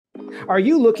Are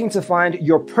you looking to find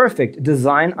your perfect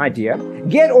design idea?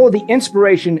 Get all the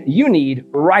inspiration you need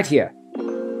right here.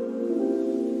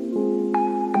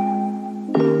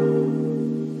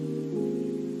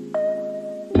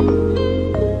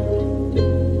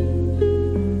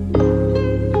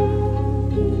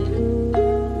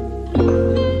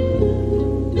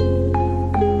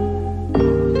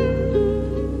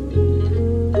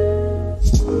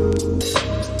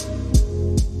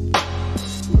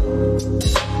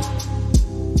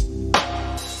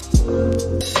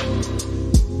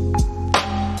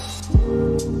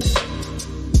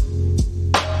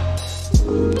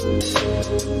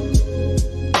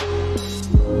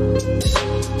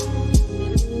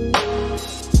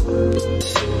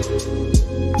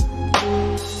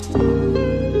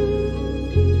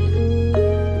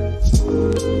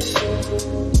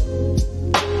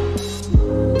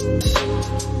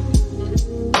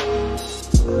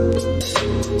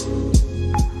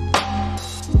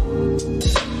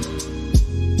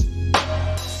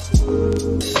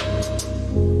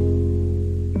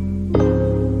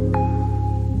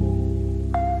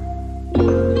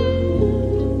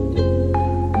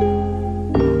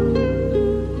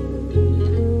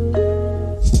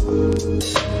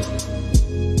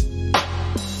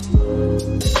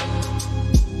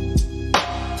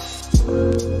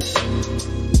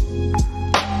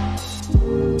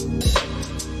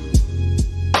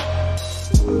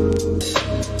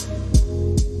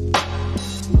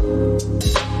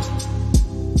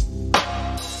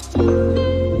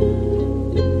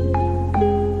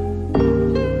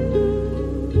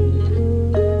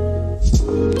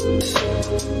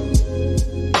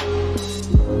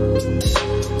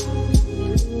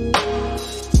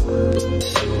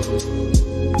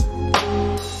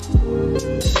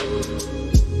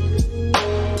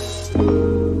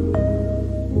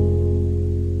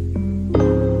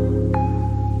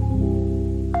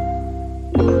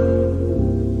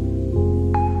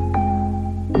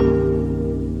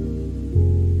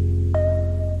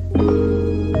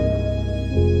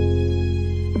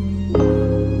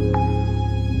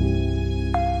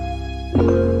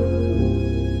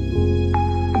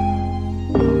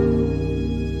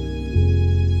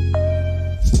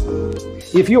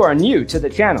 If you are new to the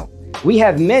channel, we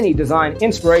have many design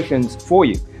inspirations for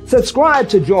you. Subscribe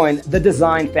to join the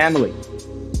design family.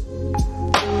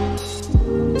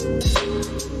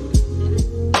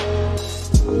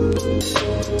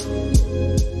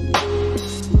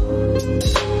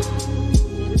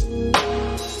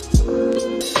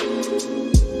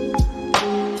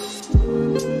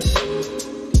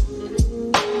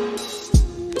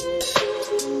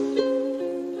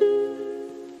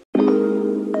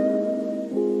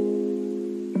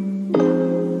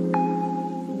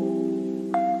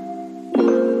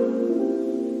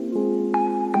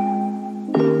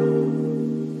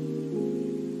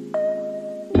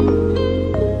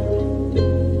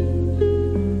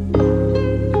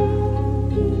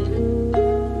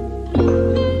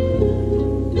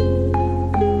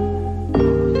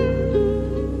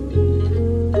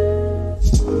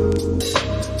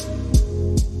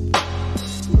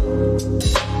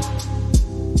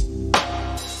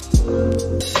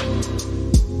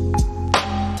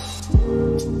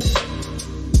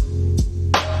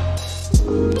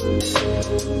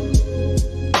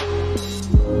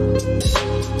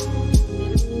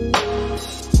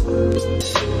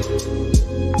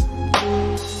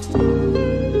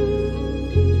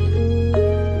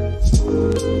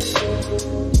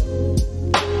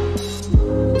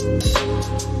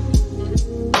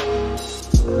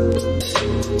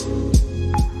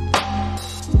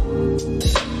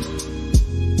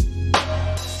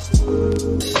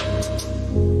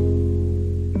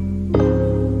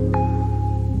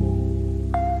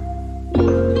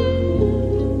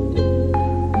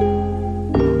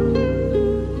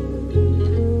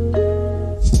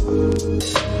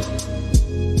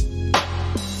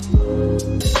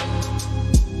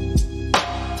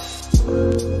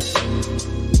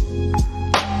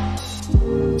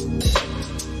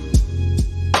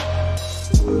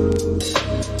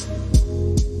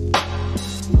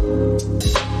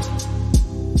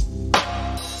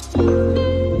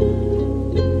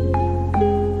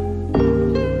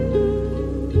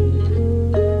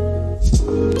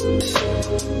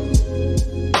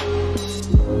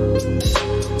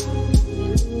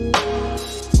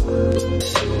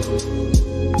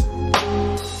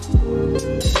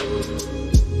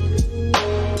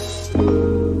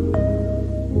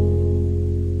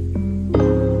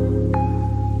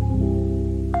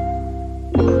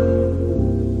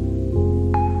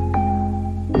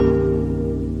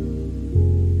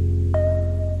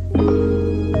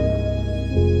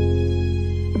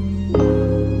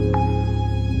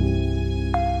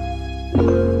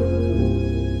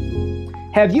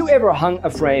 Have you ever hung a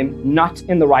frame not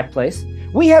in the right place?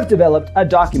 We have developed a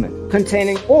document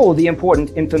containing all the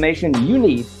important information you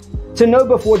need to know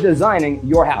before designing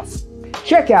your house.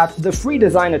 Check out the free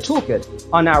designer toolkit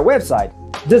on our website,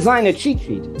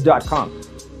 designercheatsheet.com.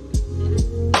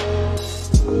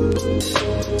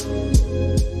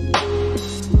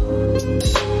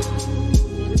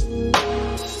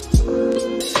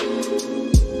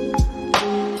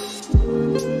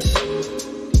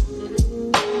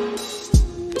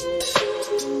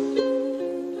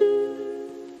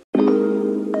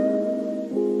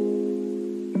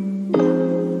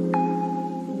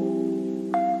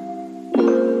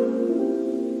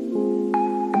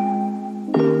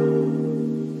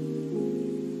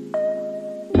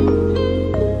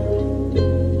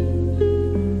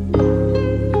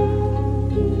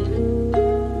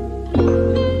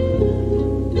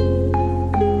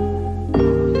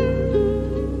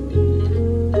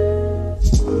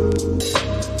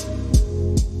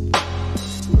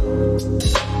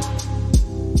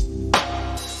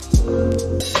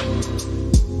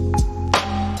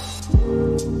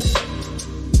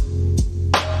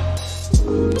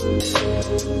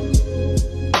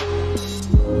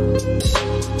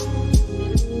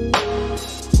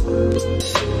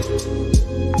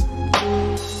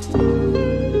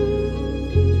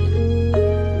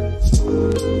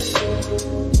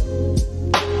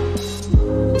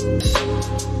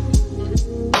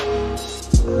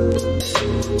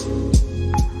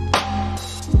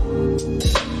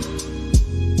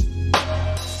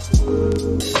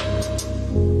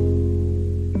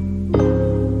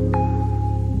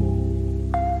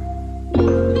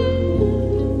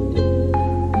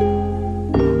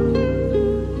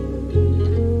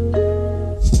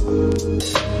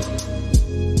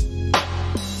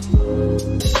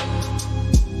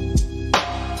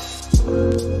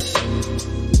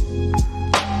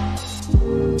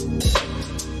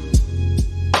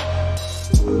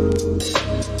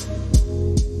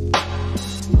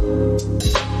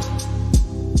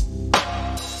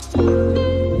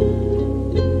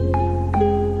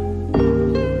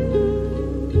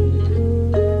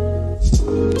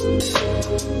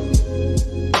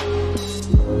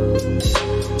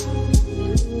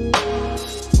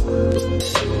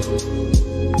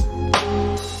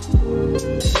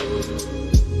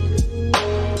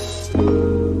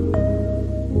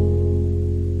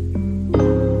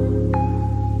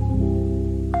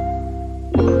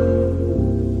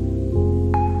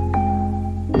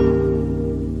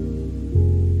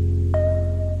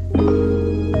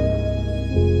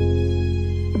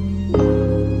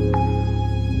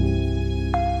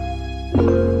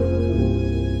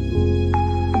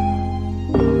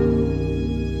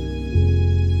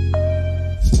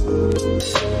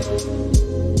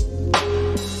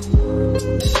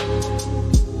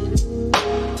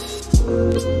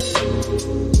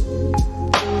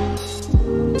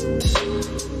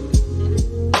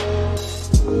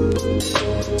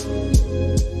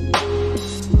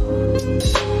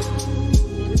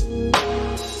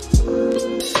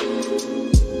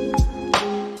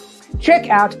 Check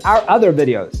out our other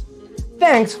videos.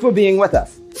 Thanks for being with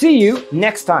us. See you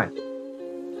next time.